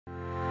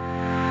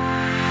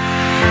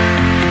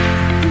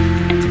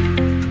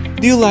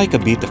Do you like a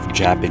bit of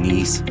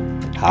Japanese?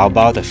 How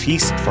about a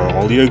feast for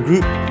all your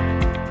group?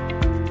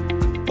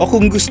 O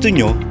kung gusto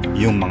nyo,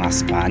 yung mga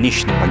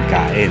Spanish na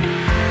pagkain.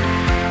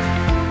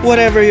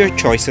 Whatever your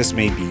choices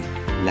may be,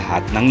 lahat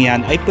ng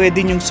yan ay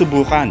pwede nyong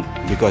subukan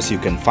because you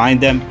can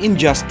find them in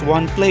just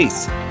one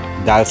place.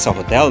 Dahil sa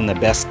hotel na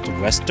Best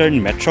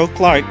Western Metro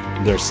Clark,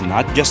 there's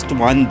not just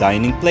one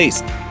dining place,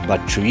 but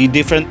 3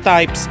 different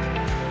types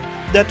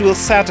that will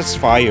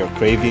satisfy your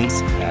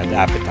cravings and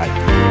appetite.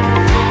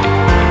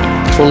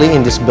 Actually,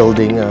 in this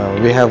building,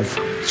 we have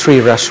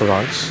 3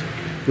 restaurants.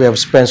 We have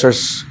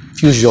Spencer's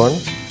Fusion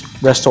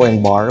Resto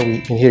and Bar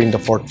here in the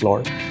 4th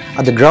floor.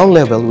 At the ground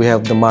level, we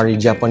have the Mari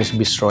Japanese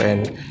Bistro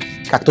and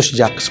Cactus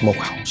Jack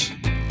Smokehouse.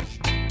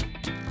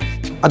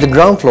 At the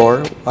ground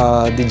floor,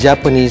 the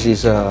Japanese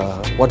is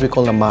what we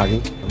call the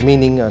Mari,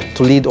 meaning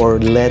to lead or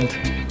led.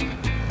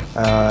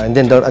 And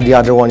then the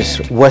other one is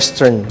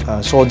Western.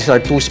 So these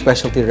are 2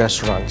 specialty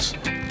restaurants.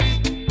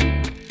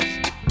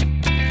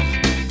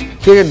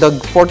 Here at the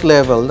 4th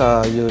level,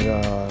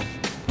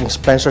 yung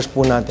Spencer's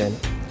po natin,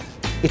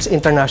 it's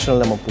international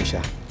naman po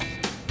siya.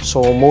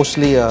 So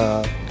mostly,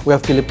 we have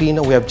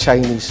Filipino, we have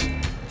Chinese.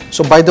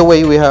 So by the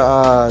way,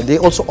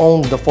 they also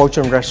own the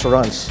Fortune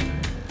restaurants.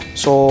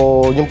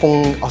 So yung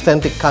pong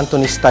authentic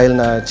Cantonese style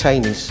na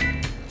Chinese,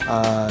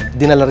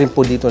 dinala rin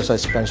po dito sa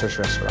Spencer's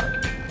restaurant.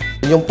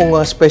 Yung pong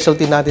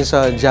specialty natin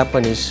sa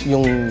Japanese,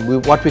 yung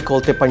what we call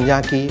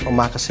teppanyaki o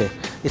makase.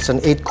 It's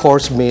an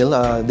 8-course meal.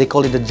 They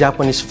call it the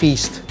Japanese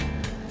feast.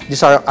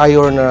 These are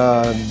iron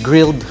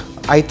grilled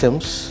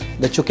items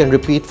that you can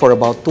repeat for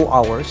about 2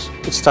 hours.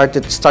 It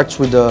starts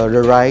with the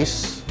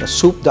rice, the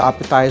soup, the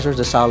appetizers,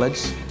 the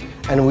salads,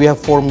 and we have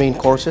 4 main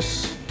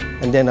courses.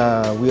 And then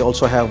we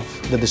also have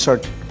the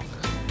dessert.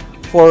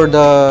 For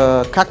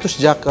the Cactus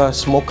Jack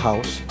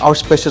Smokehouse, our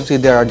specialty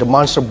there are the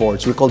monster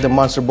boards. We call them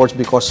monster boards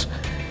because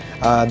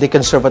they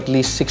can serve at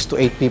least 6 to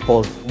 8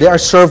 people. They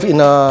are served in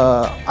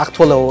a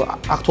actual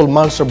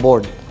monster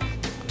board.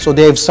 So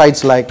they have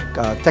sides like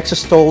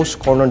Texas toast,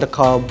 corn on the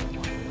cob,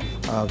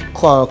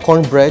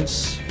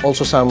 cornbreads,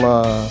 also some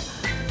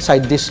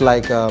side dish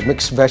like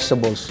mixed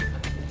vegetables.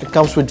 It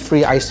comes with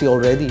free iced tea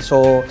already.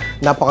 So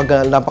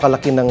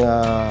napakalaki ng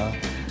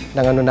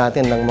ano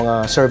natin, ng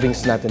mga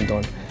servings natin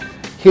doon.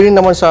 Here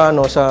naman sa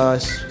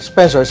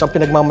Spencer's, ang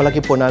pinagmamalaki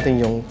po natin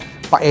yung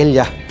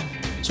paella.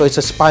 So it's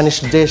a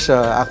Spanish dish.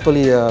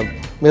 Actually,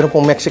 meron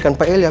pong Mexican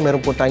paella, meron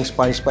po tayong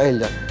Spanish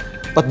paella.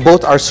 But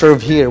both are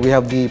served here. We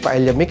have the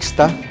paella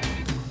mixta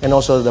and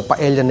also the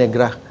paella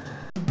negra.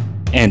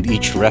 And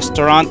each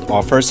restaurant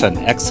offers an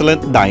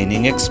excellent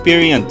dining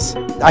experience.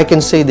 I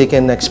can say they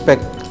can expect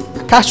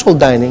casual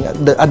dining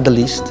at the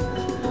least.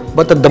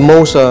 But at the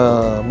most,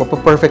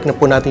 mapaperfect na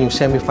po natin yung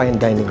semi-fine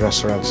dining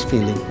restaurants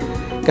feeling.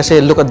 Kasi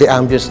look at the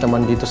ambience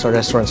naman dito sa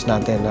restaurants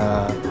natin.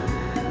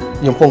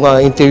 Yung pong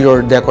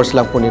interior decors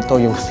lang po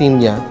nito, yung theme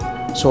niya.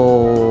 So,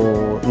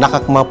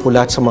 nakakma po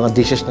lahat sa mga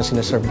dishes na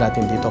sinaserve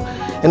natin dito.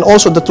 And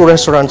also the 2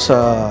 restaurants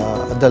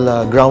at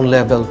the ground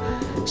level,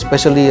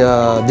 especially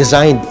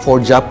designed for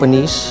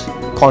Japanese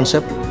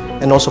concept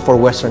and also for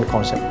Western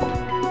concept.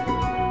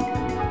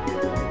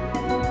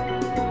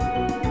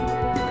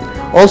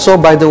 Also,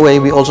 by the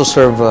way, we also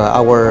serve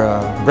our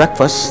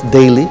breakfast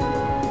daily,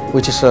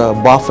 which is a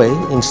buffet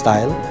in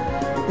style.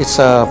 It's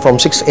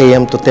from 6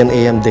 a.m. to 10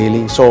 a.m.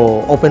 daily.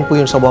 So, open po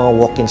yun sa mga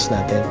walk-ins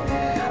natin.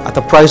 At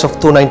a price of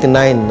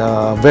 $2.99,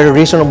 very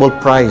reasonable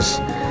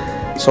price.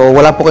 So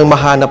wala po kayong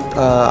mahanap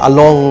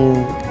along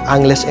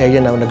Angles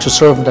area na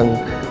nagsuserve ng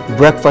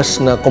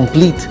breakfast na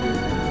complete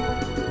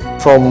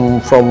from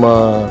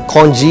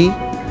congee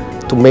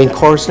to main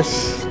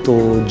courses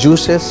to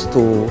juices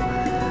to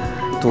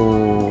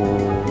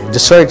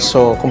desserts.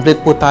 So complete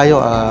po tayo.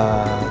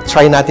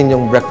 Try natin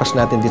yung breakfast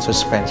natin dito sa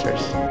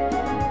Spencer's.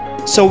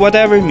 So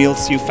whatever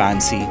meals you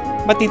fancy,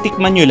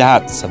 matitikman nyo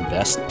lahat sa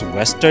Best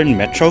Western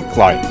Metro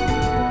Clark.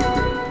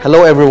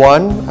 Hello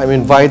everyone, I'm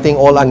inviting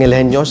all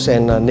Angeleños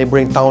and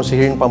neighboring towns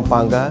here in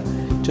Pampanga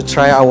to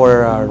try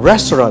our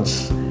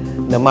restaurants,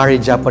 the Mari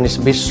Japanese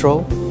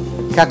Bistro,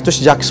 Cactus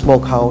Jack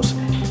Smokehouse,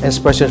 and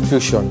Special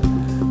Fusion.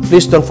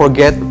 Please don't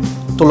forget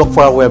to look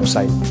for our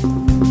website.